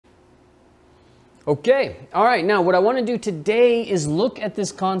Okay, all right, now what I want to do today is look at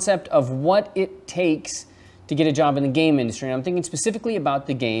this concept of what it takes to get a job in the game industry. And I'm thinking specifically about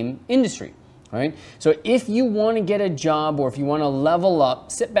the game industry, all right? So if you want to get a job or if you want to level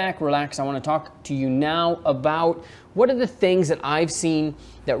up, sit back, relax. I want to talk to you now about what are the things that I've seen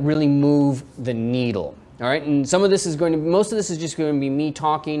that really move the needle. All right, and most of this is just going to be me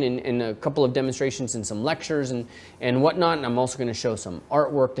talking and a couple of demonstrations and some lectures and whatnot, and I'm also going to show some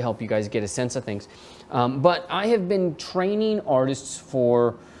artwork to help you guys get a sense of things. But I have been training artists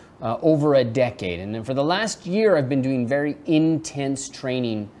for over a decade, and then for the last year I've been doing very intense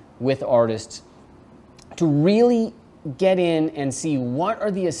training with artists to really get in and see what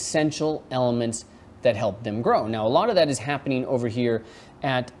are the essential elements that help them grow. Now, a lot of that is happening over here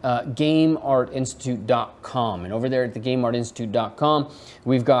at GameArtInstitute.com. And over there at the GameArtInstitute.com,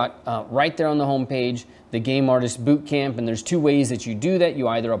 we've got right there on the homepage, the Game Artist Bootcamp. And there's two ways that you do that. You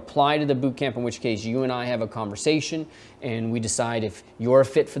either apply to the bootcamp, in which case you and I have a conversation and we decide if you're a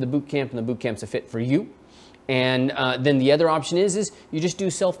fit for the bootcamp and the bootcamp's a fit for you. And then the other option is you just do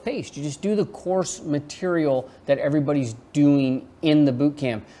self-paced. You just do the course material that everybody's doing in the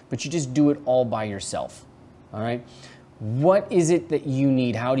bootcamp, but you just do it all by yourself, all right? What is it that you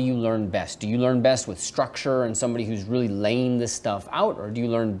need? How do you learn best? Do you learn best with structure and somebody who's really laying this stuff out, or do you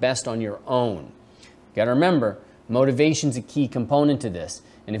learn best on your own? You gotta remember, motivation's a key component to this.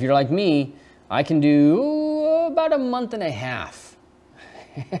 And if you're like me, I can do about a month and a half.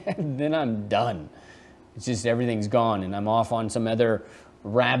 Then I'm done. It's just everything's gone and I'm off on some other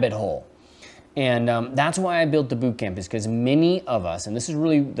rabbit hole. And that's why I built the bootcamp, is because many of us, and this is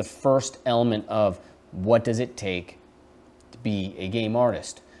really the first element of what does it take to be a game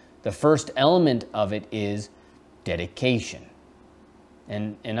artist. The first element of it is dedication.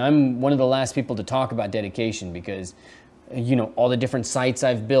 And I'm one of the last people to talk about dedication because, you know, all the different sites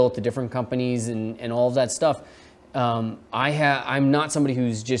I've built, the different companies and all of that stuff, I'm not somebody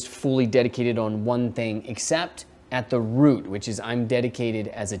who's just fully dedicated on one thing, except at the root, which is I'm dedicated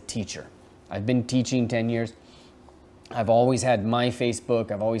as a teacher. I've been teaching 10 years. I've always had my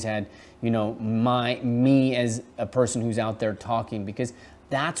Facebook. I've always had, you know, me as a person who's out there talking, because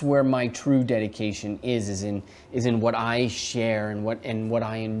that's where my true dedication is in what I share and what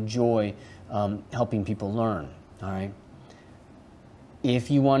I enjoy helping people learn. All right. If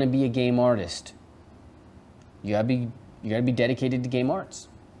you want to be a game artist, you gotta be dedicated to game arts,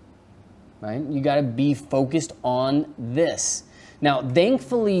 right? You gotta be focused on this. Now,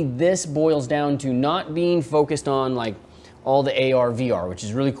 thankfully, this boils down to not being focused on like all the AR, VR, which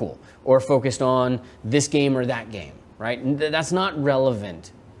is really cool, or focused on this game or that game, right? That's not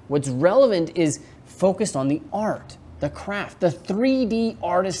relevant. What's relevant is focused on the art, the craft, the 3D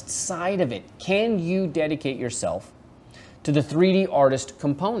artist side of it. Can you dedicate yourself to the 3D artist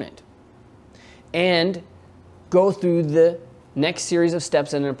component and go through the next series of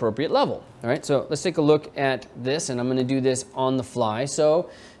steps at an appropriate level? All right, so let's take a look at this, and I'm going to do this on the fly.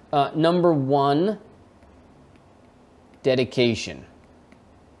 So number one, dedication.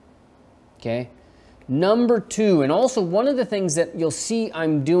 Okay. Number two, and also one of the things that you'll see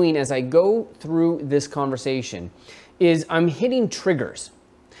I'm doing as I go through this conversation is I'm hitting triggers.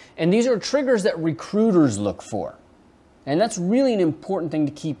 And these are triggers that recruiters look for. And that's really an important thing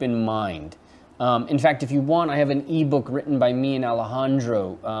to keep in mind. In fact, if you want, I have an ebook written by me and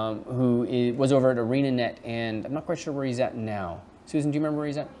Alejandro, who was over at ArenaNet, and I'm not quite sure where he's at now. Susan, do you remember where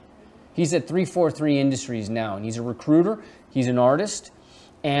he's at? He's at 343 Industries now, and he's a recruiter, he's an artist,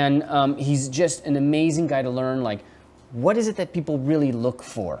 and he's just an amazing guy to learn, like, what is it that people really look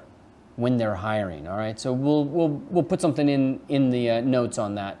for when they're hiring, all right? So we'll put something in the notes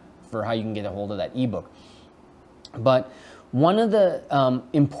on that for how you can get a hold of that ebook. But one of the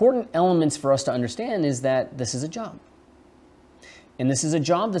important elements for us to understand is that this is a job. And this is a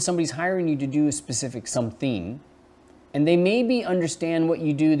job that somebody's hiring you to do a specific something. And they maybe understand what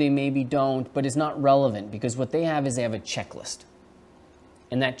you do, they maybe don't, but it's not relevant, because what they have is they have a checklist.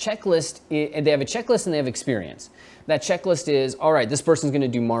 And that checklist, they have a checklist and they have experience. That checklist is, all right, this person's gonna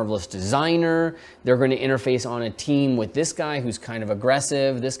do Marvelous Designer, they're gonna interface on a team with this guy who's kind of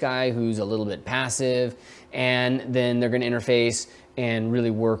aggressive, this guy who's a little bit passive, and then they're gonna interface and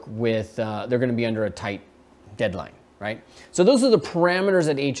really work with, they're gonna be under a tight deadline, right? So those are the parameters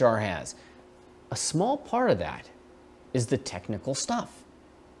that HR has. A small part of that is the technical stuff,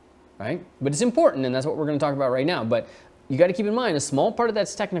 right? But it's important, and that's what we're gonna talk about right now. But you got to keep in mind, a small part of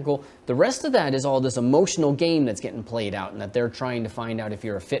that's technical. The rest of that is all this emotional game that's getting played out and that they're trying to find out if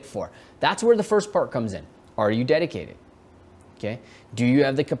you're a fit for. That's where the first part comes in. Are you dedicated? Okay. Do you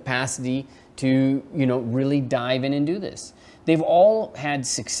have the capacity to, really dive in and do this? they've all had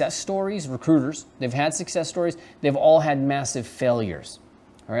success stories, recruiters, they've had success stories, they've all had massive failures.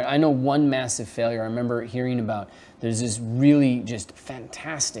 All right, I know one massive failure I remember hearing about. There's this really just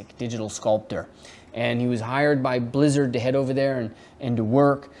fantastic digital sculptor, and he was hired by Blizzard to head over there and to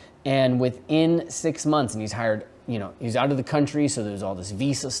work, and within 6 months, and he's hired, you know, he's out of the country, so there's all this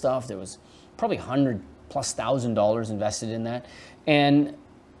visa stuff. There was probably $100,000+ invested in that, and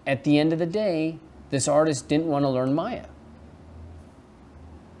at the end of the day, this artist didn't want to learn Maya.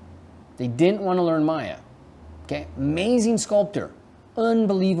 They didn't want to learn Maya. Okay, amazing sculptor,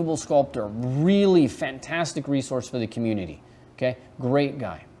 unbelievable sculptor, really fantastic resource for the community. Okay, great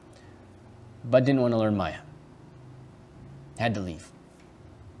guy, but didn't want to learn Maya. Had to leave.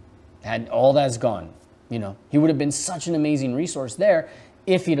 Had all that's gone. You know, he would have been such an amazing resource there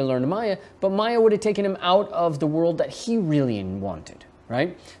if he'd have learned Maya, but Maya would have taken him out of the world that he really wanted,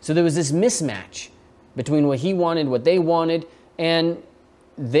 right? So there was this mismatch between what he wanted, what they wanted, and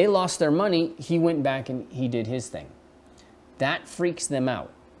they lost their money. He went back and he did his thing. That freaks them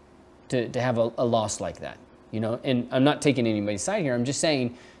out to have a loss like that, you know? And I'm not taking anybody's side here. I'm just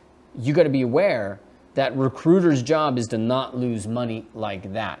saying you got to be aware that recruiter's job is to not lose money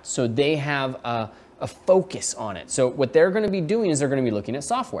like that. So they have a focus on it. So what they're going to be doing is they're going to be looking at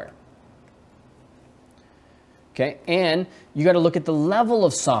software. Okay, and you got to look at the level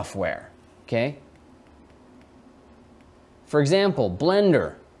of software. Okay. For example,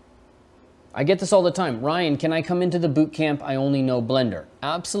 Blender. I get this all the time. Ryan, can I come into the boot camp? I only know Blender.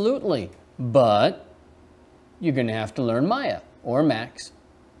 Absolutely, but you're going to have to learn Maya or Max.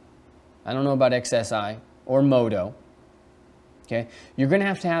 I don't know about XSI or Modo. Okay, you're going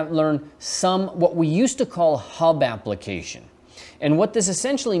to have learn some what we used to call hub application. And what this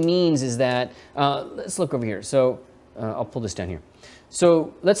essentially means is that, let's look over here. So I'll pull this down here.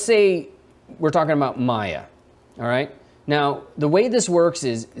 So let's say we're talking about Maya, all right? Now, the way this works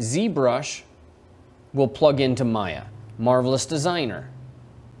is ZBrush will plug into Maya, Marvelous Designer,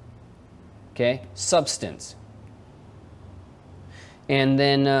 okay, Substance, and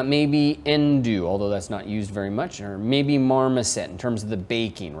then maybe Endu, although that's not used very much, or maybe Marmoset in terms of the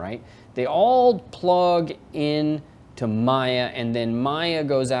baking, right? They all plug in to Maya, and then Maya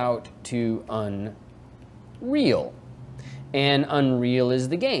goes out to Unreal. And Unreal is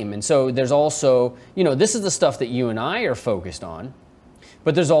the game. And so there's also, you know, this is the stuff that you and I are focused on,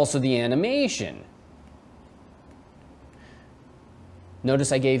 but there's also the animation.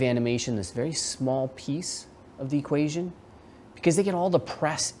 Notice I gave animation this very small piece of the equation because they get all the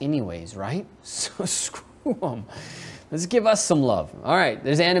press anyways, right? So screw them. Let's give us some love. All right,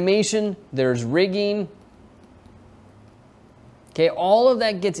 there's animation, there's rigging. Okay, all of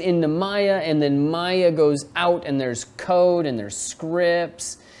that gets into Maya, and then Maya goes out, and there's code, and there's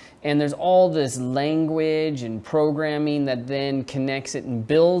scripts, and there's all this language and programming that then connects it and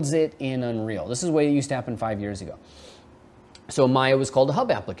builds it in Unreal. This is the way it used to happen 5 years ago. So Maya was called a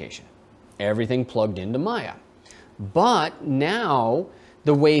hub application. Everything plugged into Maya. But now,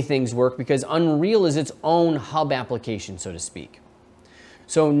 the way things work, because Unreal is its own hub application, so to speak.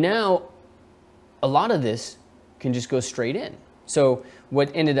 So now, a lot of this can just go straight in. So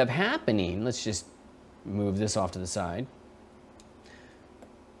what ended up happening, let's just move this off to the side.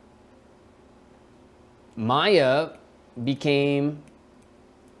 Maya became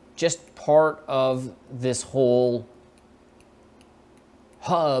just part of this whole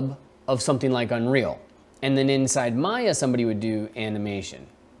hub of something like Unreal. And then inside Maya, somebody would do animation.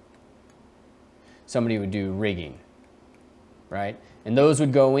 Somebody would do rigging, right? And those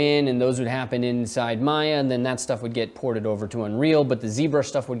would go in, and those would happen inside Maya, and then that stuff would get ported over to Unreal, but the ZBrush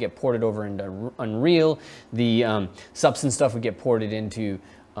stuff would get ported over into Unreal. The Substance stuff would get ported into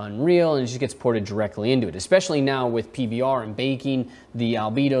Unreal, and it just gets ported directly into it. Especially now with PBR and baking, the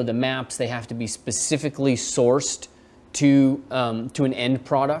albedo, the maps, they have to be specifically sourced to an end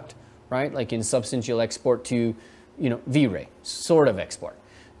product, right? Like in Substance, you'll export to, you know, V-Ray, sort of export.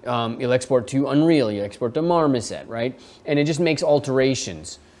 You'll export to Unreal, you export to Marmoset, right? And it just makes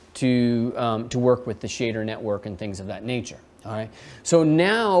alterations to work with the shader network and things of that nature, all right? So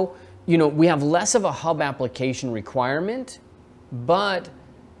now, you know, we have less of a hub application requirement, but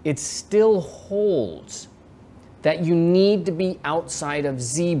it still holds that you need to be outside of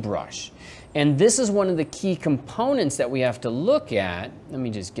ZBrush. And this is one of the key components that we have to look at. Let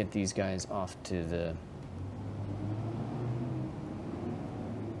me just get these guys off to the...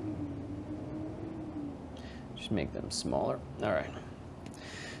 make them smaller. All right.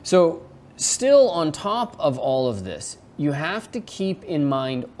 So still on top of all of this, you have to keep in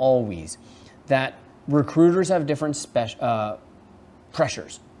mind always that recruiters have different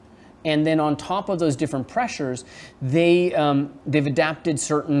pressures. And then on top of those different pressures, they've adapted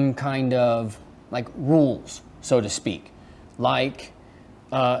certain kind of like rules, so to speak. Like,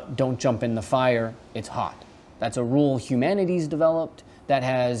 don't jump in the fire, it's hot. That's a rule humanity's developed that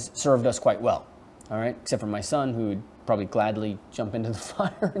has served us quite well, all right? Except for my son, who would probably gladly jump into the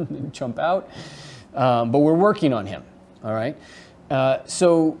fire and then jump out. But we're working on him, all right?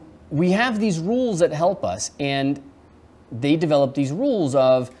 So we have these rules that help us, and they develop these rules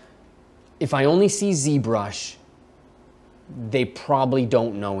of, if I only see ZBrush, they probably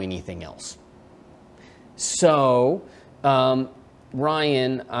don't know anything else. So,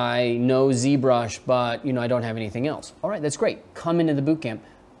 Ryan, I know ZBrush, but I don't have anything else. All right, that's great. Come into the boot camp,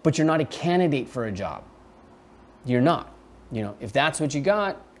 but you're not a candidate for a job. You're not. If that's what you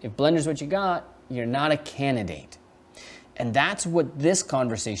got, if Blender's what you got, you're not a candidate. And that's what this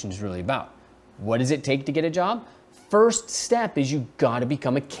conversation is really about. What does it take to get a job? First step is you got to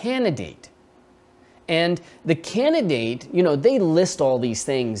become a candidate. And the candidate, they list all these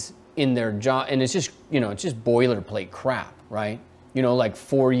things in their job, and it's just, it's just boilerplate crap, right? Like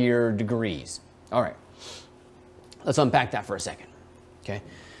 4-year degrees. All right, let's unpack that for a second, okay?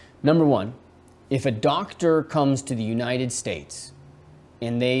 Number one, if a doctor comes to the United States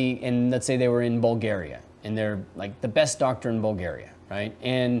and let's say they were in Bulgaria and they're like the best doctor in Bulgaria, right?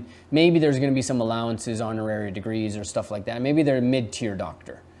 And maybe there's going to be some allowances, honorary degrees or stuff like that. Maybe they're a mid-tier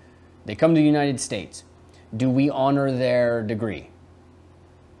doctor. They come to the United States. Do we honor their degree?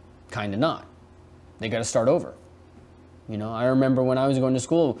 Kind of not. They got to start over. I remember when I was going to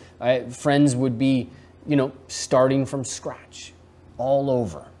school, friends would be, starting from scratch all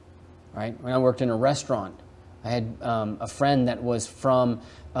over, right? When I worked in a restaurant, I had a friend that was from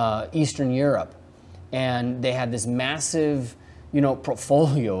Eastern Europe, and they had this massive,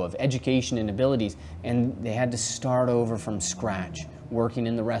 portfolio of education and abilities, and they had to start over from scratch, working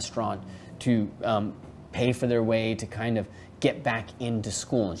in the restaurant to pay for their way to kind of get back into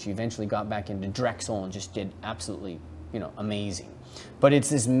school. And she eventually got back into Drexel and just did absolutely, amazing. But it's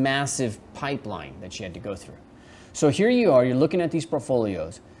this massive pipeline that she had to go through. So here you are, you're looking at these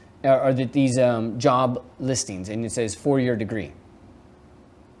portfolios, or these job listings, and it says 4-year degree.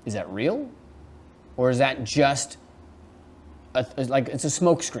 Is that real? Or is that just like it's a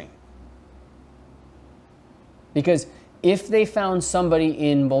smokescreen? Because if they found somebody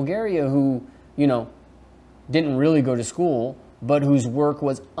in Bulgaria who, didn't really go to school, but whose work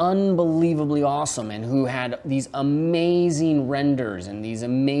was unbelievably awesome and who had these amazing renders and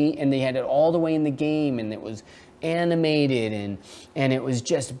and they had it all the way in the game, and it was animated and it was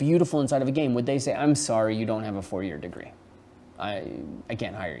just beautiful inside of a game, would they say, I'm sorry, you don't have a 4-year degree? I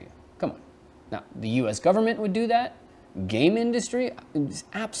can't hire you. Come on. Now, the US government would do that. Game industry?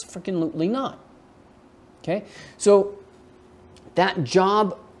 Absolutely not. Okay? So that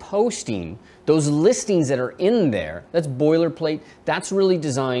job posting, those listings that are in there, that's boilerplate. That's really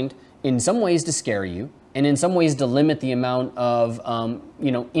designed in some ways to scare you, and in some ways to limit the amount of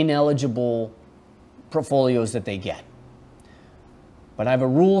ineligible portfolios that they get. But I have a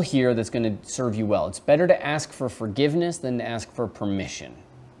rule here that's going to serve you well. It's better to ask for forgiveness than to ask for permission.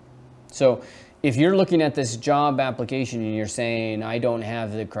 So if you're looking at this job application and you're saying, I don't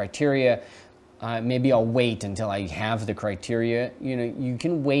have the criteria, maybe I'll wait until I have the criteria. You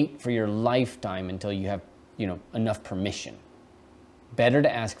can wait for your lifetime until you have, enough permission. Better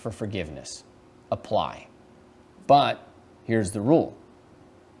to ask for forgiveness. Apply. But here's the rule.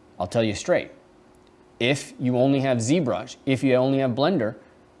 I'll tell you straight. If you only have ZBrush, if you only have Blender,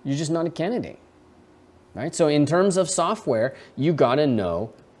 you're just not a candidate, right? So in terms of software, you gotta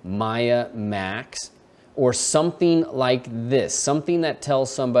know Maya Max or something like this, something that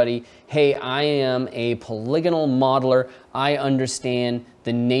tells somebody, hey, I am a polygonal modeler. I understand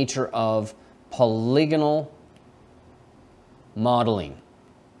the nature of polygonal modeling.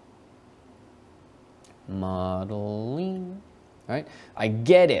 Right? I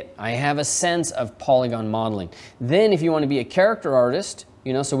get it. I have a sense of polygon modeling. Then if you want to be a character artist,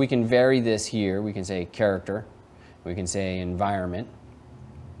 so we can vary this here. We can say character. We can say environment.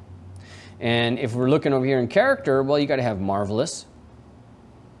 And if we're looking over here in character, well, you got to have Marvelous.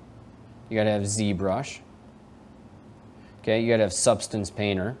 You got to have ZBrush. Okay, you got to have Substance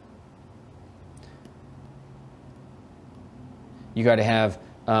Painter. You got to have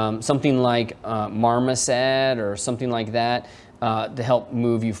something like Marmoset or something like that to help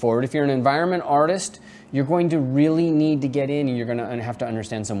move you forward. If you're an environment artist, you're going to really need to get in and you're going to have to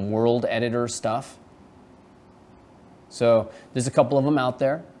understand some world editor stuff. So there's a couple of them out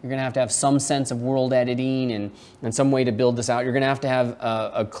there. You're going to have some sense of world editing and some way to build this out. You're going to have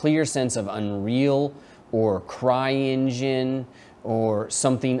a clear sense of Unreal or CryEngine or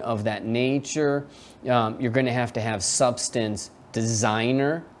something of that nature, you're going to have Substance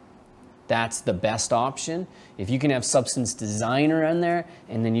Designer. That's the best option. If you can have Substance Designer in there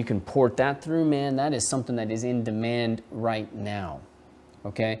and then you can port that through, man, that is something that is in demand right now.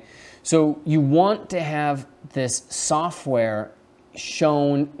 Okay, so you want to have this software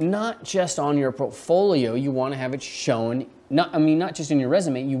shown not just on your portfolio, you want to have it shown, not just in your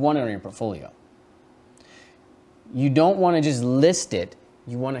resume, you want it on your portfolio. You don't want to just list it,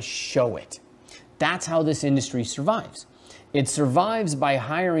 you want to show it. That's how this industry survives. It survives by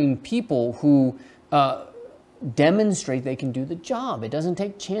hiring people who demonstrate they can do the job. It doesn't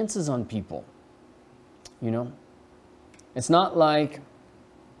take chances on people. You know, it's not like,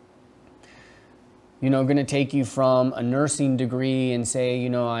 you know, going to take you from a nursing degree and say, you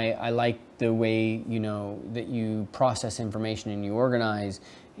know, I like the way, you know, that you process information and you organize,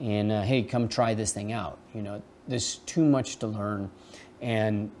 and hey, come try this thing out. You know, there's too much to learn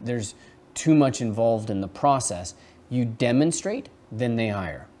and there's too much involved in the process. You demonstrate, then they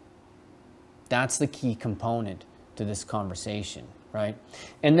hire. That's the key component to this conversation, right?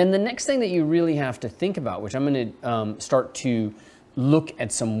 And then the next thing that you really have to think about, which I'm going to start to look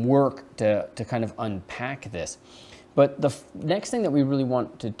at some work to kind of unpack this. But the next thing that we really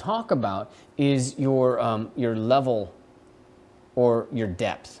want to talk about is your level or your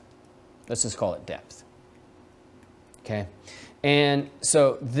depth. Let's just call it depth. Okay. And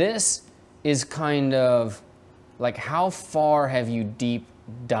so this is kind of like, how far have you deep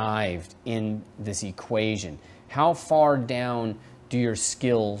dived in this equation? How far down do your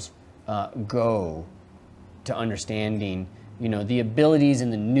skills go to understanding, you know, the abilities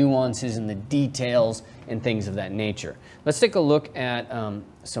and the nuances and the details and things of that nature? Let's take a look at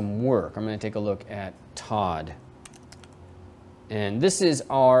some work. I'm going to take a look at Todd. And this is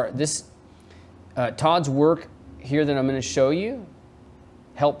Todd's work here that I'm going to show you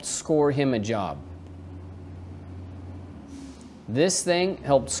helped score him a job. This thing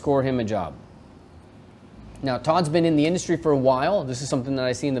helped score him a job. Now, Todd's been in the industry for a while. This is something that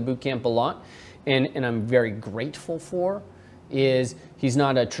I see in the boot camp a lot, and I'm very grateful for. Is he's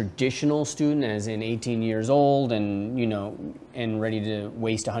not a traditional student, as in 18 years old and, you know, and ready to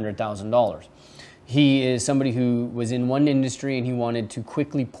waste $100,000. He is somebody who was in one industry and he wanted to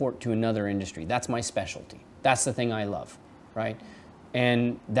quickly port to another industry. That's my specialty. That's the thing I love, right?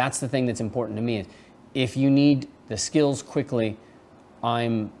 And that's the thing that's important to me. Is if you need the skills quickly,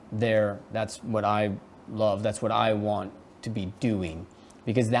 I'm there. That's what I love. That's what I want to be doing,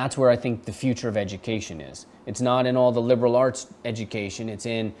 because that's where I think the future of education is. It's not in all the liberal arts education. It's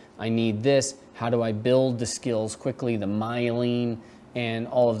in, I need this. How do I build the skills quickly, the myelin, and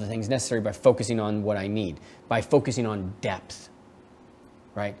all of the things necessary by focusing on what I need, by focusing on depth,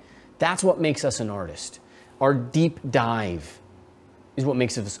 right? That's what makes us an artist. Our deep dive is what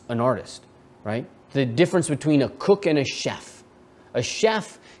makes us an artist, right? The difference between a cook and a chef. A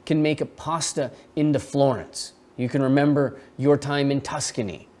chef can make a pasta into Florence. You can remember your time in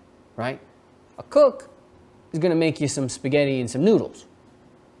Tuscany, right? A cook is going to make you some spaghetti and some noodles.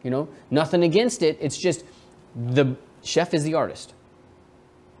 You know, nothing against it. It's just the chef is the artist.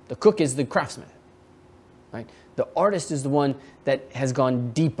 The cook is the craftsman, right? The artist is the one that has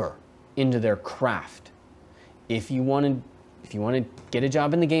gone deeper into their craft. If you want to get a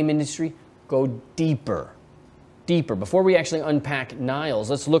job in the game industry, go deeper. Deeper. Before we actually unpack Niles,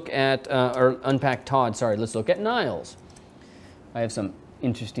 let's look at, or unpack Todd, sorry, let's look at Niles. I have some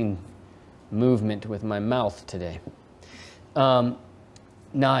interesting movement with my mouth today.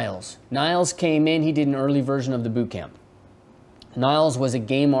 Niles. Niles came in, he did an early version of the boot camp. Niles was a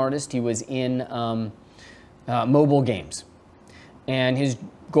game artist. He was in mobile games. And his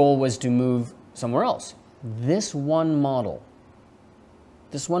goal was to move somewhere else. This one model,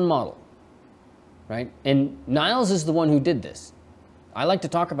 right? And Niles is the one who did this. I like to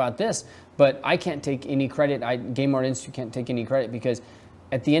talk about this, but I can't take any credit. Game Art Institute can't take any credit, because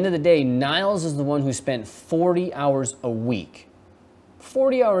at the end of the day, Niles is the one who spent 40 hours a week,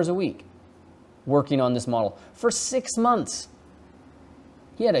 40 hours a week working on this model for 6 months.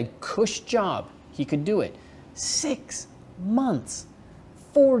 He had a cush job. He could do it. 6 months,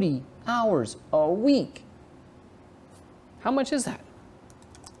 40 hours a week. How much is that?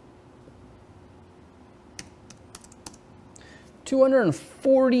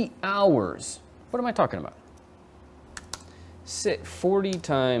 240 hours. What am I talking about? 40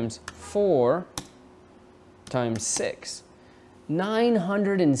 times 4 times 6.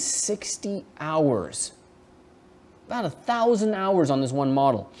 960 hours. About 1,000 hours on this one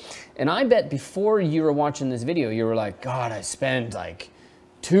model. And I bet before you were watching this video, you were like, God, I spent like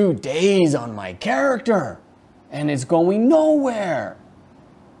 2 days on my character. and it's going nowhere.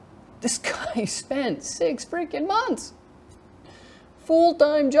 This guy spent 6 freaking months.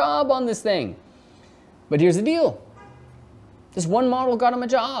 Full-time job on this thing. But here's the deal. This one model got him a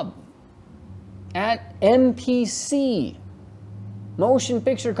job at MPC, motion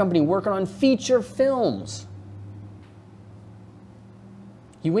picture company working on feature films.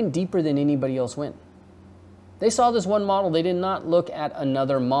 He went deeper than anybody else went. They saw this one model. They did not look at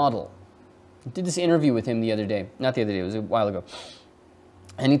another model. I did this interview with him the other day. Not the other day, it was a while ago.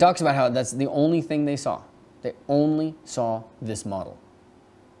 And he talks about how that's the only thing they saw. They only saw this model.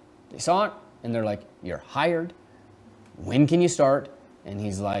 They saw it, and they're like, you're hired. When can you start? And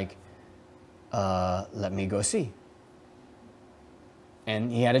he's like, let me go see.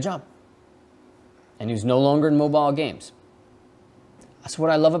 And he had a job. And he was no longer in mobile games. That's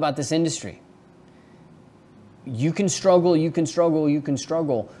what I love about this industry. You can struggle, you can struggle, you can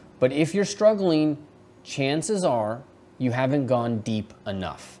struggle. But if you're struggling, chances are you haven't gone deep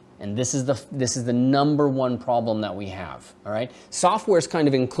enough. And this is the number one problem that we have, all right? Software is kind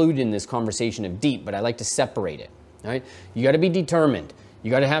of included in this conversation of deep, but I like to separate it, all right? You got to be determined.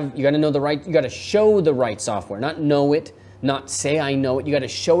 You got to know the right, you got to show the right software, not know it, not say I know it. You got to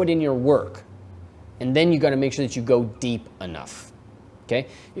show it in your work. And then you got to make sure that you go deep enough, okay?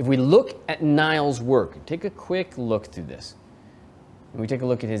 If we look at Niall's work, take a quick look through this. And we take a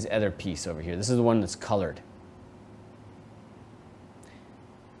look at his other piece over here. This is the one that's colored.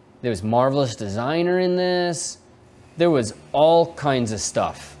 There was Marvelous Designer in this. There was all kinds of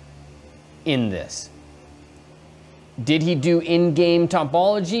stuff in this. Did he do in-game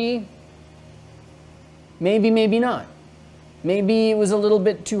topology? Maybe, maybe not. Maybe it was a little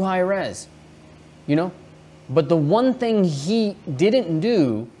bit too high res, you know? But the one thing he didn't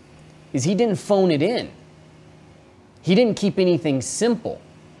do is he didn't phone it in. He didn't keep anything simple.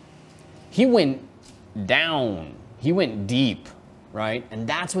 He went down. He went deep. Right? And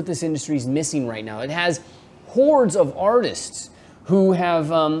that's what this industry is missing right now. It has hordes of artists who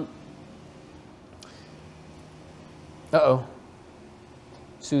have, uh-oh.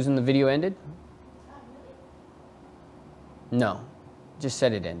 Susan, the video ended? No, just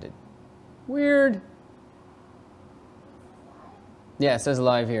said it ended. Weird. Yeah, it says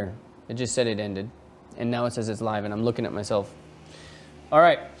live here. It just said it ended. And now it says it's live, and I'm looking at myself. All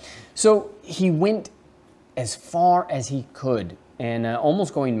right, so he went as far as he could. And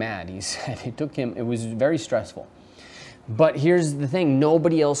almost going mad, he said. It was very stressful. But here's the thing,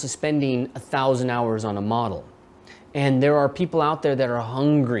 nobody else is spending 1,000 hours on a model. And there are people out there that are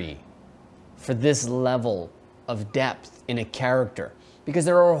hungry for this level of depth in a character. Because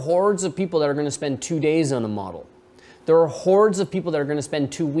there are hordes of people that are going to spend 2 days on a model. There are hordes of people that are going to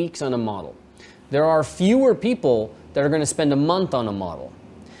spend 2 weeks on a model. There are fewer people that are going to spend a month on a model.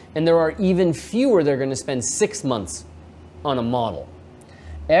 And there are even fewer that are going to spend 6 months on a model.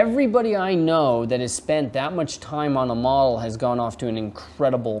 Everybody I know that has spent that much time on a model has gone off to an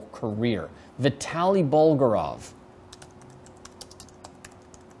incredible career. Vitaly Bulgarov.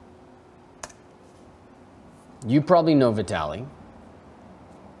 You probably know Vitaly.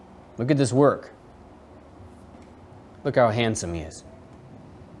 Look at this work. Look how handsome he is.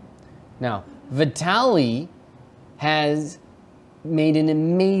 Now, Vitaly has made an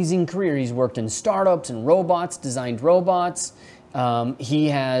amazing career. He's worked in startups and robots, designed robots. He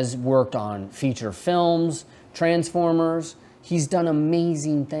has worked on feature films, Transformers. He's done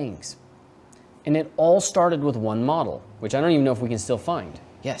amazing things. And it all started with one model, which I don't even know if we can still find.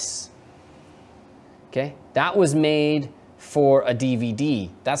 Yes. Okay, that was made for a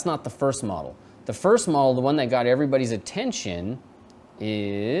DVD. That's not the first model. The first model, the one that got everybody's attention,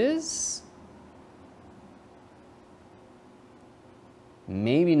 is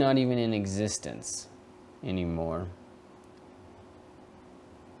maybe not even in existence anymore.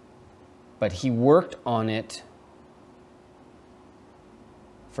 But he worked on it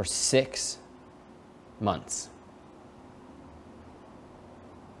for 6 months.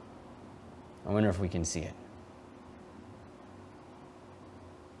 I wonder if we can see it.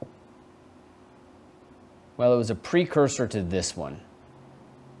 Well, it was a precursor to this one.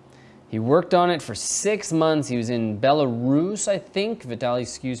 He worked on it for 6 months. He was in Belarus, I think. Vitaly,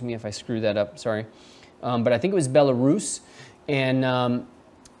 excuse me if I screw that up, sorry. But I think it was Belarus. And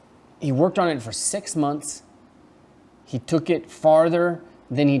he worked on it for 6 months. He took it farther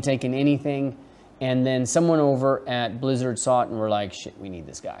than he'd taken anything. And then someone over at Blizzard saw it and were like, shit, we need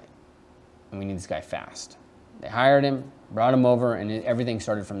this guy. And we need this guy fast. They hired him, brought him over, and everything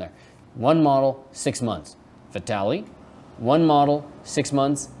started from there. One model, 6 months. Vitaly. One model, 6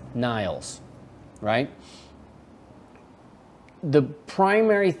 months. Niall's, right? The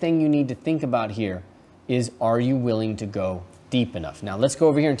primary thing you need to think about here is, are you willing to go deep enough? Now let's go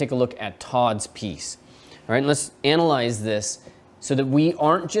over here and take a look at Todd's piece. All right, and let's analyze this so that we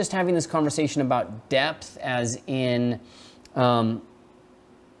aren't just having this conversation about depth as in,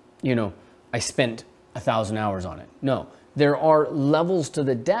 you know, I spent 1,000 hours on it. No, there are levels to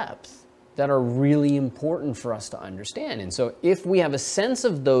the depth that are really important for us to understand. And so if we have a sense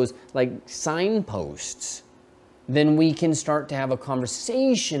of those like signposts, then we can start to have a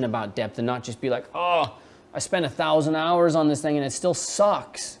conversation about depth and not just be like, oh, I spent 1,000 hours on this thing and it still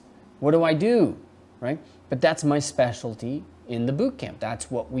sucks. What do I do, right? But that's my specialty in the boot camp. That's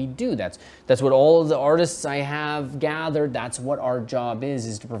what we do. That's what all of the artists I have gathered, that's what our job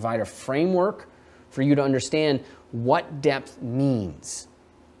is to provide a framework for you to understand what depth means.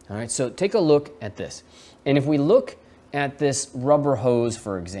 All right, so take a look at this. And if we look at this rubber hose,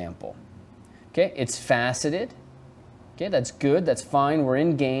 for example, okay, it's faceted. Okay, that's good, that's fine, we're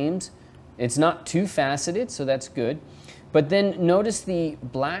in games. It's not too faceted, so that's good. But then notice the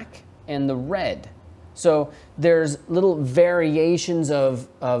black and the red. So there's little variations of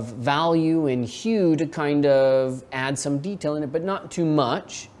value and hue to kind of add some detail in it, but not too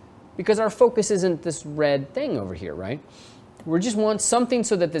much, because our focus isn't this red thing over here, right? We just want something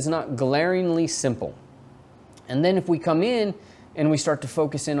so that it's not glaringly simple. And then if we come in and we start to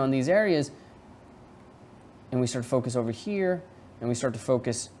focus in on these areas, and we start to focus over here, and we start to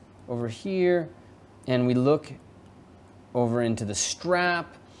focus over here, and we look over into the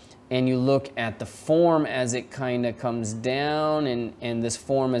strap, and you look at the form as it kind of comes down, and this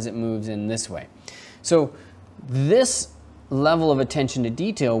form as it moves in this way. So this level of attention to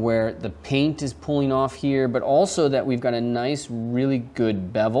detail where the paint is pulling off here, but also that we've got a nice, really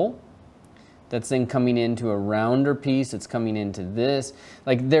good bevel that's then coming into a rounder piece, it's coming into this.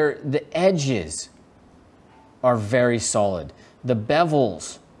 Like the edges are very solid. The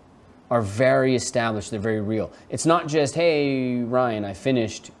bevels are very established, they're very real. It's not just, hey, Ryan, I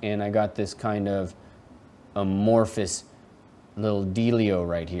finished and I got this kind of amorphous little dealio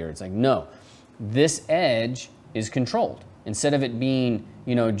right here. It's like, no, this edge is controlled. Instead of it being,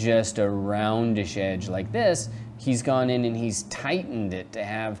 you know, just a roundish edge like this, he's gone in and he's tightened it to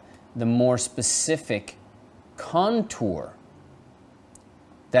have the more specific contour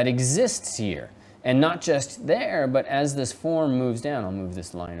that exists here. And not just there, but as this form moves down, I'll move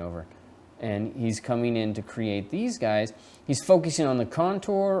this line over, and he's coming in to create these guys, he's focusing on the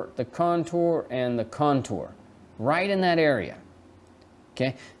contour, and the contour, right in that area.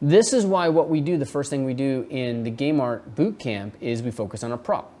 Okay, this is why what we do, the first thing we do in the Game Art Boot Camp is we focus on a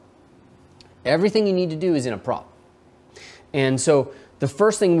prop. Everything you need to do is in a prop. And so the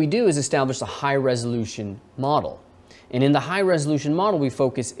first thing we do is establish a high resolution model. And in the high resolution model, we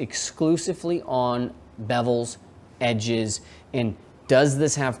focus exclusively on bevels, edges, and does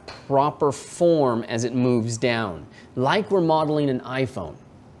this have proper form as it moves down? Like we're modeling an iPhone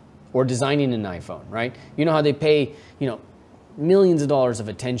or designing an iPhone, right? You know how they pay, you know, millions of dollars of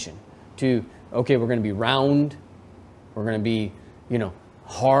attention to, okay, we're gonna be round, we're gonna be, you know,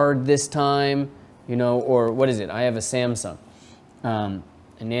 hard this time, you know, or what is it? I have a Samsung, an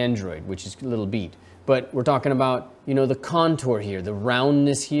Android, which is a little beat. But we're talking about, you know, the contour here, the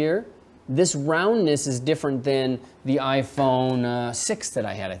roundness here. This roundness is different than the iPhone 6 that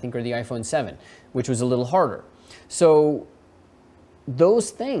I had, I think, or the iPhone 7, which was a little harder. So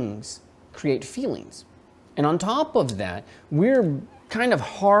those things create feelings. And on top of that, we're kind of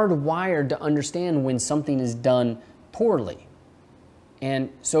hardwired to understand when something is done poorly.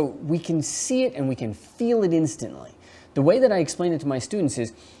 And so we can see it and we can feel it instantly. The way that I explain it to my students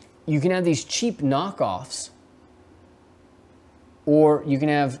is, you can have these cheap knockoffs, or you can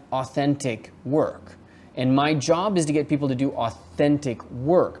have authentic work. And my job is to get people to do authentic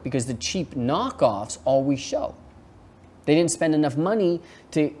work, because the cheap knockoffs always show. They didn't spend enough money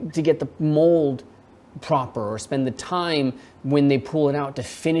to get the mold proper, or spend the time when they pull it out to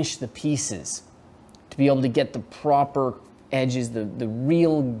finish the pieces, to be able to get the proper edges, the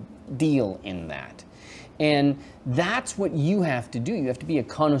real deal in that. And that's what you have to do. You have to be a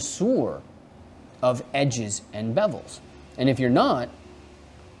connoisseur of edges and bevels. And if you're not,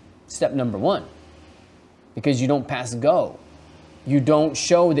 step number one, because you don't pass go. You don't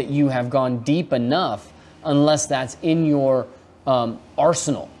show that you have gone deep enough unless that's in your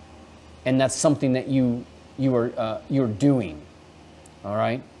arsenal, and that's something that you're doing. All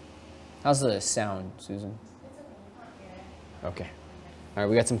right. How's the sound, Susan? Okay. All right.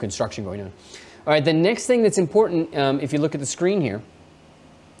 We got some construction going on. All right, the next thing that's important, if you look at the screen here,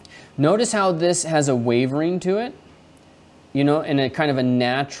 notice how this has a wavering to it, you know, and a kind of a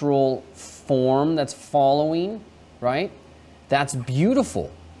natural form that's following, right? That's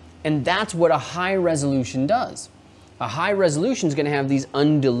beautiful. And that's what a high resolution does. A high resolution is going to have these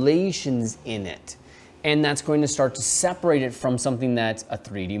undulations in it. And that's going to start to separate it from something that's a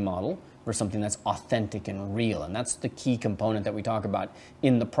 3D model or something that's authentic and real. And that's the key component that we talk about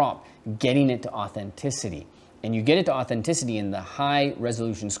in the prop, getting it to authenticity. And you get it to authenticity in the high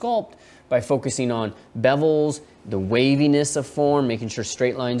resolution sculpt by focusing on bevels, the waviness of form, making sure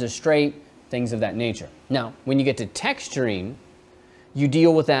straight lines are straight, things of that nature. Now, when you get to texturing, you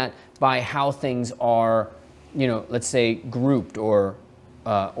deal with that by how things are, you know, let's say grouped or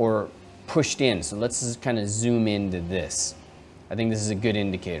pushed in. So let's just kind of zoom into this. I think this is a good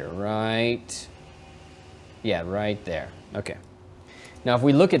indicator, right? Yeah, right there. Okay. Now, if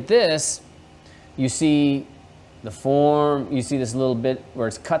we look at this, you see the form, you see this little bit where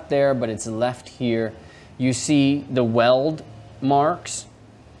it's cut there, but it's left here. You see the weld marks,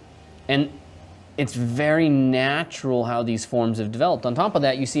 and it's very natural how these forms have developed. On top of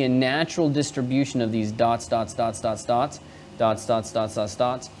that, you see a natural distribution of these dots, dots, dots, dots, dots, dots, dots, dots, dots,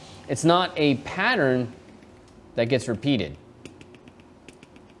 dots. It's not a pattern that gets repeated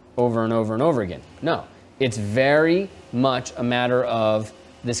over and over and over again. No, it's very much a matter of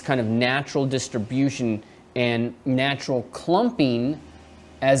this kind of natural distribution and natural clumping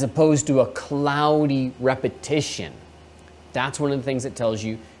as opposed to a cloudy repetition. That's one of the things that tells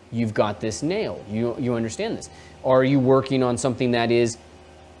you you've got this nailed. You understand this. Or are you working on something that is,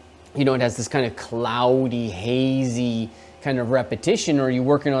 you know, it has this kind of cloudy, hazy kind of repetition, or are you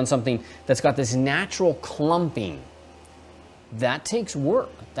working on something that's got this natural clumping? That takes work.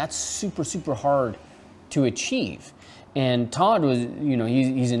 That's super, super hard to achieve. And Todd was, you know,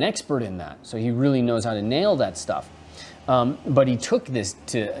 he's an expert in that. So he really knows how to nail that stuff. But he took this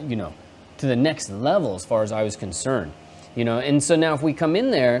to, you know, to the next level as far as I was concerned. You know, and so now if we come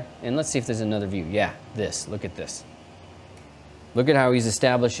in there, and let's see if there's another view. Yeah, this, look at this. Look at how he's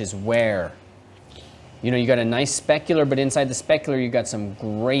established his wear. You know, you got a nice specular, but inside the specular, you got some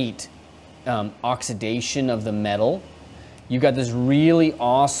great oxidation of the metal. You got this really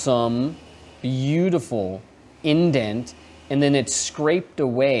awesome, beautiful indent, and then it's scraped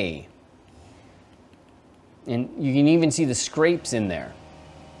away. And you can even see the scrapes in there,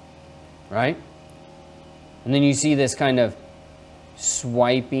 right? And then you see this kind of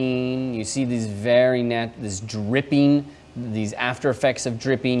swiping, you see these this dripping, these after effects of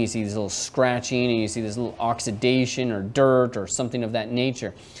dripping, you see this little scratching, and you see this little oxidation or dirt or something of that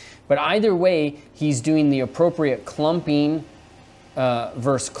nature. But either way, he's doing the appropriate clumping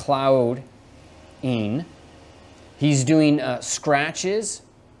versus clouding. He's doing scratches,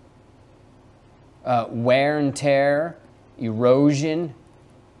 wear and tear, erosion,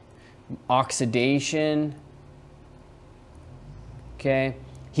 oxidation. Okay,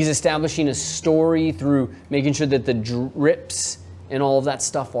 he's establishing a story through making sure that the drips and all of that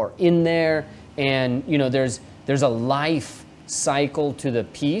stuff are in there, and you know there's a life cycle to the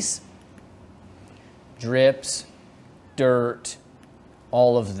piece. Drips, dirt,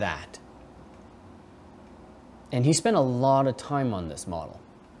 all of that. And he spent a lot of time on this model.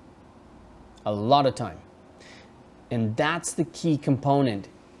 A lot of time. And that's the key component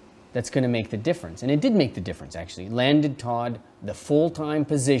that's going to make the difference. And it did make the difference, actually. Landed Todd the full-time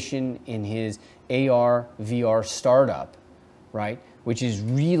position in his AR, VR startup, right? Which is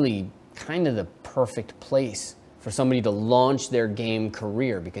really kind of the perfect place for somebody to launch their game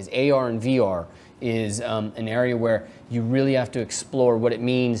career, because AR and VR is an area where you really have to explore what it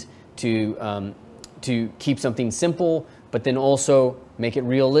means to keep something simple, but then also make it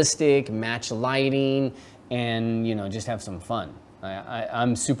realistic, match lighting, and you know, just have some fun.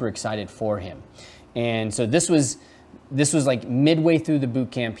 I'm super excited for him. And so this was like midway through the boot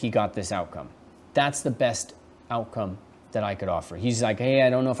camp, he got this outcome. That's the best outcome that I could offer. He's like, hey, I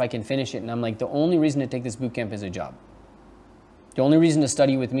don't know if I can finish it. And I'm like, the only reason to take this boot camp is a job. The only reason to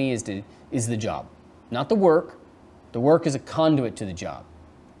study with me is the job, not the work. The work is a conduit to the job.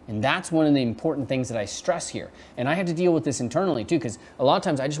 And that's one of the important things that I stress here. And I had to deal with this internally too, because a lot of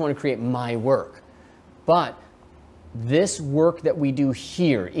times I just want to create my work. But this work that we do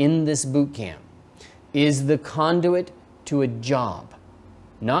here in this boot camp is the conduit to a job.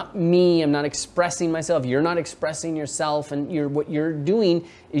 Not me, I'm not expressing myself, you're not expressing yourself, and what you're doing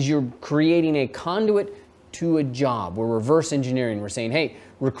is you're creating a conduit to a job. We're reverse engineering. We're saying, hey,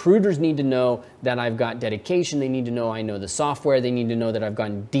 recruiters need to know that I've got dedication, they need to know I know the software, they need to know that I've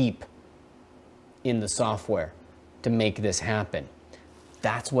gone deep in the software to make this happen.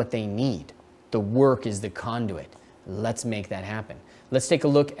 That's what they need. The work is the conduit. Let's make that happen. Let's take a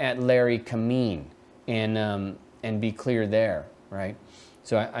look at Larry Kameen and be clear there, right?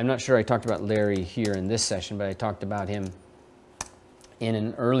 So I'm not sure I talked about Larry here in this session, but I talked about him in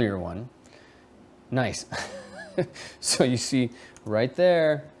an earlier one. Nice. So you see right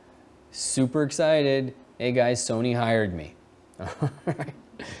there, super excited. Hey guys, Sony hired me.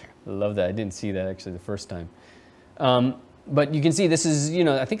 Love that. I didn't see that actually the first time. But you can see this is, you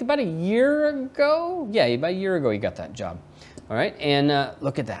know, I think about a year ago. Yeah, about a year ago he got that job. All right, and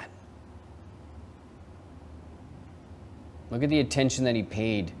look at that. Look at the attention that he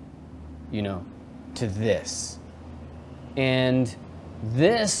paid, you know, to this. And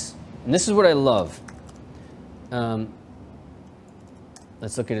this is what I love.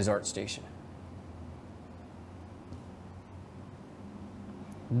 Let's look at his ArtStation.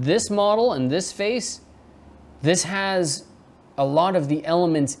 This model and this face, this has a lot of the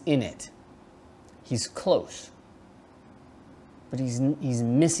elements in it. He's close, but he's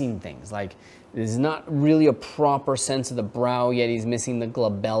missing things. Like, there's not really a proper sense of the brow yet. He's missing the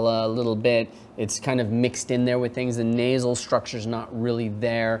glabella a little bit. It's kind of mixed in there with things. The nasal structure's not really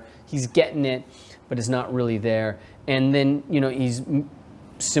there. He's getting it, but it's not really there. And then, you know, he's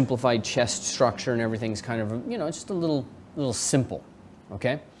simplified chest structure and everything's kind of, you know, it's just a little simple,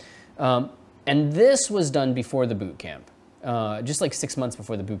 okay? And this was done before the boot camp, just like 6 months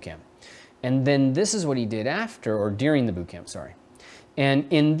before the boot camp. And then this is what he did after, or during the boot camp, sorry. And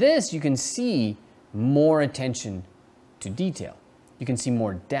in this, you can see more attention to detail. You can see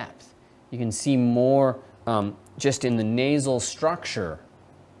more depth. You can see more just in the nasal structure.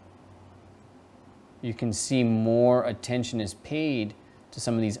 You can see more attention is paid to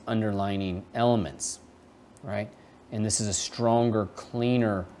some of these underlining elements, right? And this is a stronger,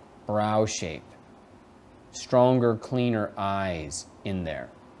 cleaner brow shape. Stronger, cleaner eyes in there,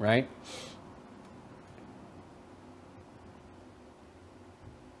 right?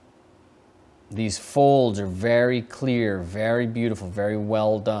 These folds are very clear, very beautiful, very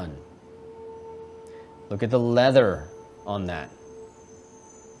well done. Look at the leather on that.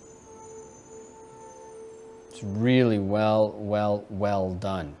 It's really well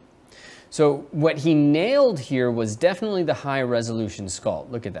done. So what he nailed here was definitely the high resolution sculpt.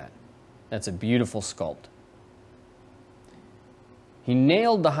 Look at that. That's a beautiful sculpt. He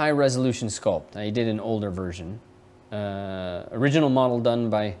nailed the high resolution sculpt. Now, he did an older version. Original model done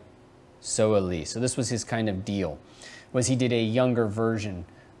by Soa Lee. So this was his kind of deal, was he did a younger version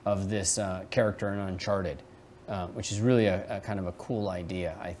of this character in Uncharted, which is really a kind of a cool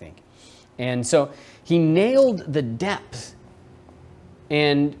idea, I think. And so he nailed the depth,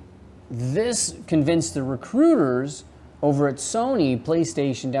 and this convinced the recruiters over at Sony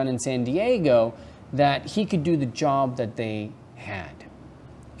PlayStation down in San Diego that he could do the job that they had.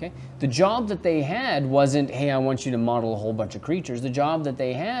 Okay? The job that they had wasn't, hey, I want you to model a whole bunch of creatures. The job that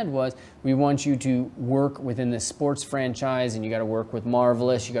they had was, we want you to work within this sports franchise, and you got to work with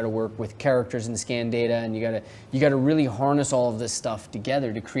Marvelous, you got to work with characters and scan data, and you got to really harness all of this stuff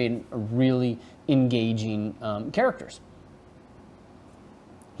together to create a really engaging characters.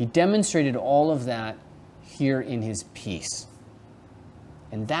 He demonstrated all of that here in his piece.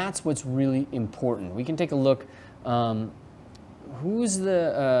 And that's what's really important. We can take a look. Who's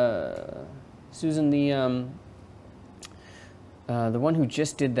the, Susan, the one who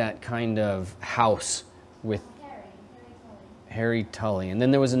just did that kind of house with Harry Tully. And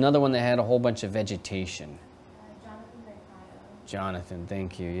then there was another one that had a whole bunch of vegetation. Jonathan Mercado. Jonathan,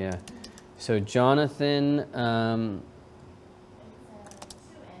 thank you, yeah. So Jonathan, It's 2 N's,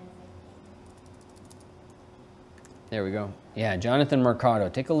 there we go. Yeah, Jonathan Mercado.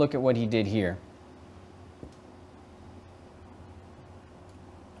 Take a look at what he did here.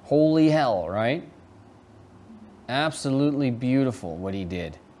 Holy hell, right? Absolutely beautiful what he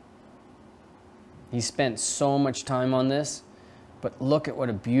did. He spent so much time on this, but look at what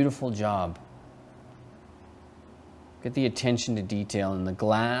a beautiful job. Get the attention to detail in the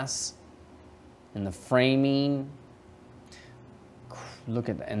glass, in the framing. Look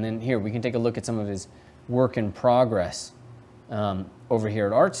at that. And then here, we can take a look at some of his work in progress over here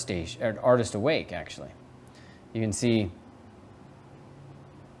at ArtStation, at Artist Awake, actually. You can see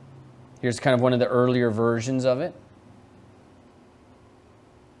here's kind of one of the earlier versions of it.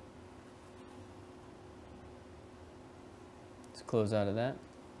 Let's close out of that.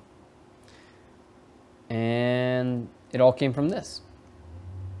 And it all came from this.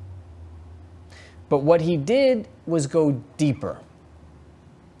 But what he did was go deeper.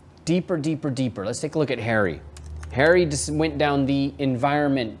 Deeper, deeper, deeper. Let's take a look at Harry. Harry just went down the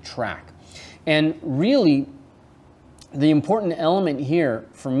environment track. And really, the important element here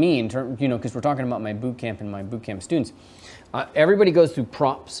for me, in terms, you know, because we're talking about my boot camp and my boot camp students, everybody goes through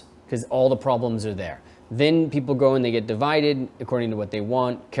props because all the problems are there. Then people go and they get divided according to what they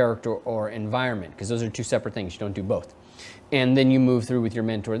want, character or environment, because those are two separate things. You don't do both. And then you move through with your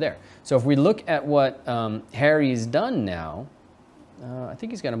mentor there. So if we look at what Harry's done now, I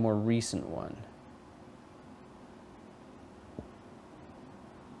think he's got a more recent one.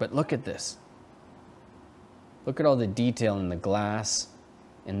 But look at this. Look at all the detail in the glass.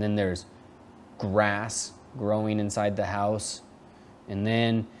 And then there's grass growing inside the house. And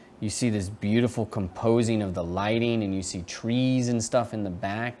then you see this beautiful composing of the lighting, and you see trees and stuff in the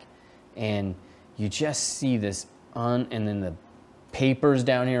back. And you just see this and then the papers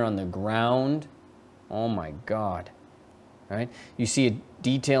down here on the ground. Oh my God. Right? You see a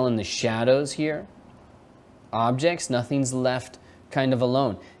detail in the shadows here. Objects, nothing's left kind of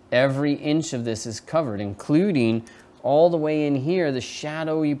alone. Every inch of this is covered, including all the way in here, the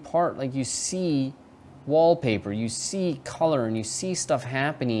shadowy part. Like you see wallpaper, you see color, and you see stuff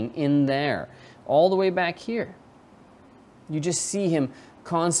happening in there. All the way back here. You just see him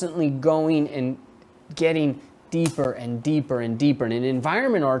constantly going and getting deeper and deeper and deeper. And in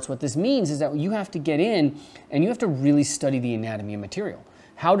environment arts, what this means is that you have to get in and you have to really study the anatomy of material.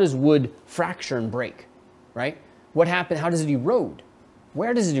 How does wood fracture and break, right? What happens? How does it erode?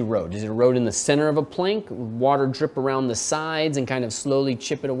 Where does it erode? Does it erode in the center of a plank, water drip around the sides and kind of slowly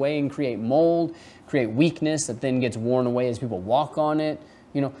chip it away and create mold, create weakness that then gets worn away as people walk on it?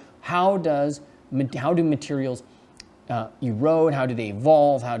 You know, how do materials erode? How do they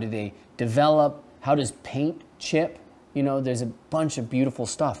evolve? How do they develop? How does paint chip? You know, there's a bunch of beautiful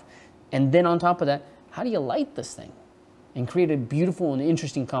stuff. And then on top of that, how do you light this thing and create a beautiful and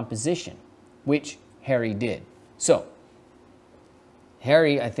interesting composition, which Harry did. So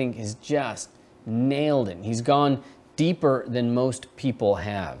Harry, I think, has just nailed it. He's gone deeper than most people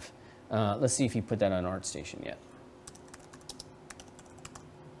have. Let's see if he put that on ArtStation yet.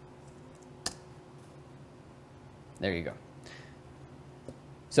 There you go.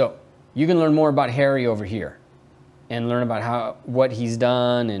 So you can learn more about Harry over here and learn about what he's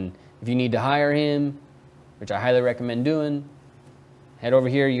done, and if you need to hire him, which I highly recommend doing, head over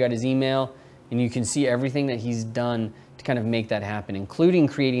here. You got his email, and you can see everything that he's done to kind of make that happen, including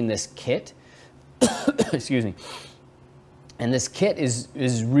creating this kit. Excuse me. And this kit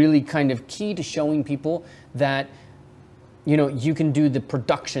is really kind of key to showing people that, you know, you can do the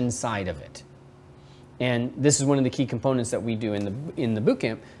production side of it. And this is one of the key components that we do in the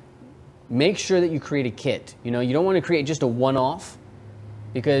bootcamp. Make sure that you create a kit. You know, you don't want to create just a one-off,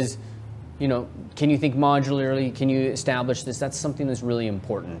 because, you know, can you think modularly? Can you establish this? That's something that's really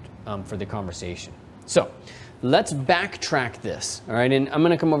important for the conversation. So let's backtrack this, all right? And I'm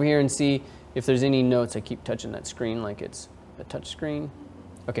going to come over here and see if there's any notes. I keep touching that screen like it's a touch screen.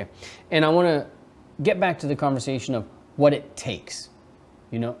 Okay, and I want to get back to the conversation of what it takes,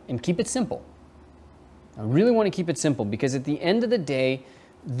 you know, and keep it simple. I really want to keep it simple, because at the end of the day,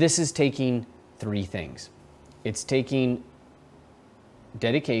 this is taking three things. It's taking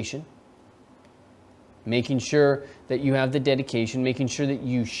dedication, making sure that you have the dedication, making sure that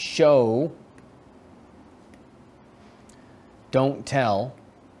you show, don't tell.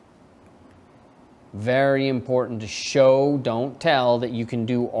 Very important to show, don't tell, that you can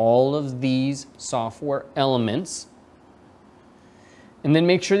do all of these software elements. And then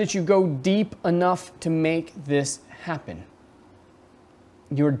make sure that you go deep enough to make this happen.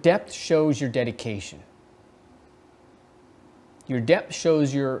 Your depth shows your dedication. Your depth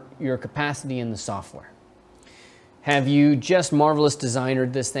shows your capacity in the software. Have you just Marvelous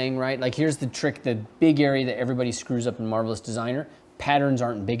Designered this thing, right? Like, here's the trick, the big area that everybody screws up in Marvelous Designer. Patterns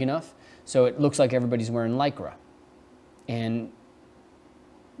aren't big enough, so it looks like everybody's wearing Lycra. And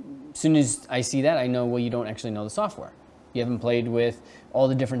as soon as I see that, I know, well, you don't actually know the software. You haven't played with all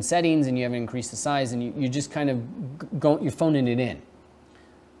the different settings, and you haven't increased the size, and you just kind of you're phoning it in.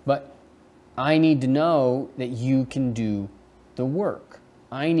 But I need to know that you can do the work.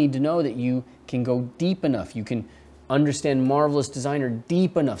 I need to know that you can go deep enough. You can understand Marvelous Designer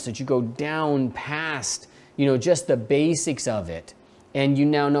deep enough so that you go down past, you know, just the basics of it, and you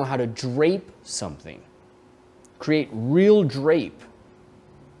now know how to drape something. Create real drape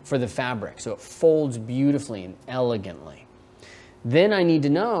for the fabric so it folds beautifully and elegantly. Then I need to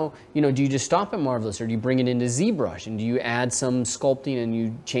know, you know, do you just stop at Marvelous, or do you bring it into ZBrush, and do you add some sculpting and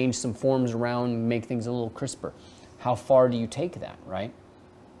you change some forms around and make things a little crisper? How far do you take that, right?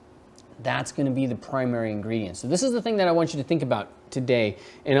 That's going to be the primary ingredient. So this is the thing that I want you to think about today,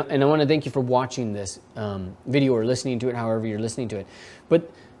 and I want to thank you for watching this video or listening to it, however you're listening to it.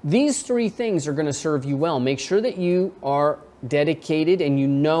 But these three things are going to serve you well. Make sure that you are dedicated, and you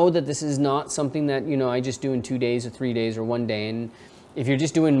know that this is not something that, you know, I just do in 2 days or 3 days or 1 day, and If you're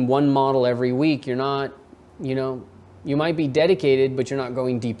just doing one model every week, you're not, you know, you might be dedicated, but you're not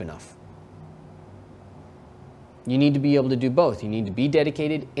going deep enough. You need to be able to do both. You need to be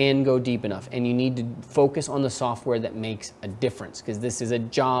dedicated and go deep enough. And you need to focus on the software that makes a difference, because this is a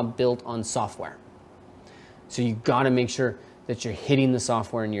job built on software. So you got to make sure that you're hitting the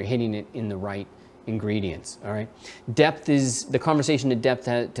software and you're hitting it in the right ingredients. All right. Depth is, the conversation to depth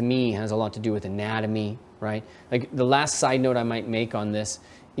to me has a lot to do with anatomy, right? Like the last side note I might make on this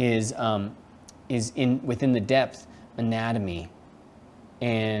is within the depth, anatomy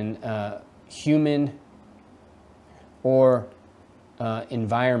and human or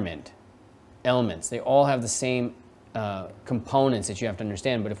environment elements. They all have the same components that you have to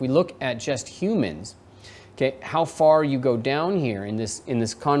understand. But if we look at just humans, okay, how far you go down here in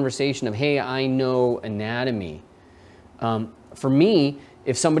this conversation of, hey, I know anatomy. For me,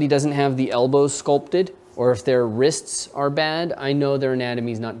 if somebody doesn't have the elbows sculpted or if their wrists are bad, I know their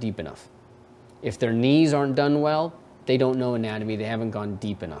anatomy is not deep enough. If their knees aren't done well, they don't know anatomy. They haven't gone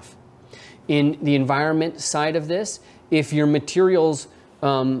deep enough. In the environment side of this, if your materials,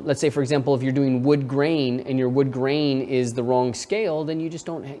 let's say, for example, if you're doing wood grain and your wood grain is the wrong scale, then you just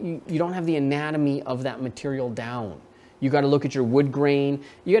don't, you don't have the anatomy of that material down. You got to look at your wood grain.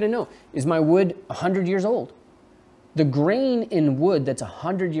 You got to know, is my wood 100 years old? The grain in wood that's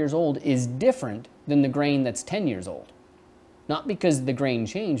 100 years old is different than the grain that's 10 years old. Not because the grain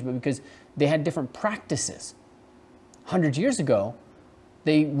changed, but because they had different practices. 100 years ago,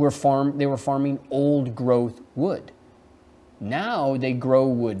 they were farming old growth wood. Now they grow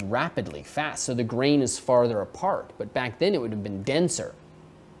wood rapidly, fast, so the grain is farther apart. But back then it would have been denser.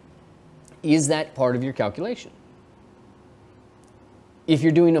 Is that part of your calculation? If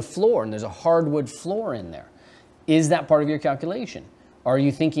you're doing a floor and there's a hardwood floor in there, is that part of your calculation? Are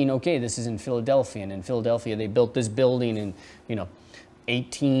you thinking, okay, this is in Philadelphia, and in Philadelphia they built this building in,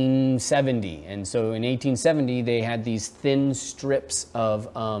 1870, and so in 1870 they had these thin strips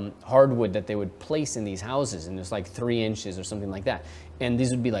of hardwood that they would place in these houses, and it's like 3 inches or something like that, and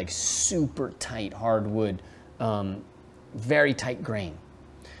these would be like super tight hardwood, very tight grain.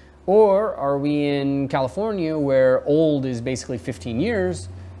 Or are we in California where old is basically 15 years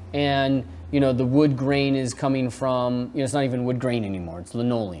and the wood grain is coming from, it's not even wood grain anymore, it's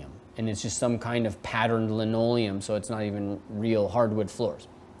linoleum. And it's just some kind of patterned linoleum, so it's not even real hardwood floors,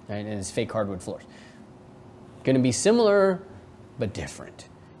 right? And it's fake hardwood floors. Going to be similar, but different.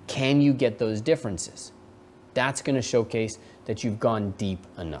 Can you get those differences? That's going to showcase that you've gone deep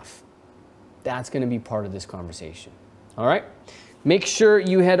enough. That's going to be part of this conversation. All right? Make sure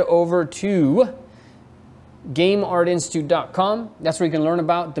you head over to GameArtInstitute.com. That's where you can learn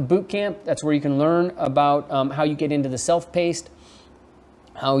about the boot camp. That's where you can learn about how you get into the self-paced,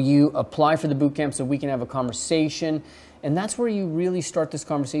 how you apply for the boot camp so we can have a conversation. And that's where you really start this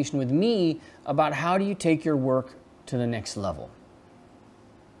conversation with me about how do you take your work to the next level.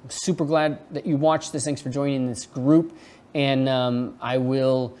 I'm super glad that you watched this. Thanks for joining this group. And I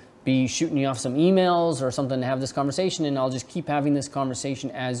will be shooting you off some emails or something to have this conversation, and I'll just keep having this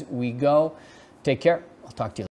conversation as we go. Take care. I'll talk to you later.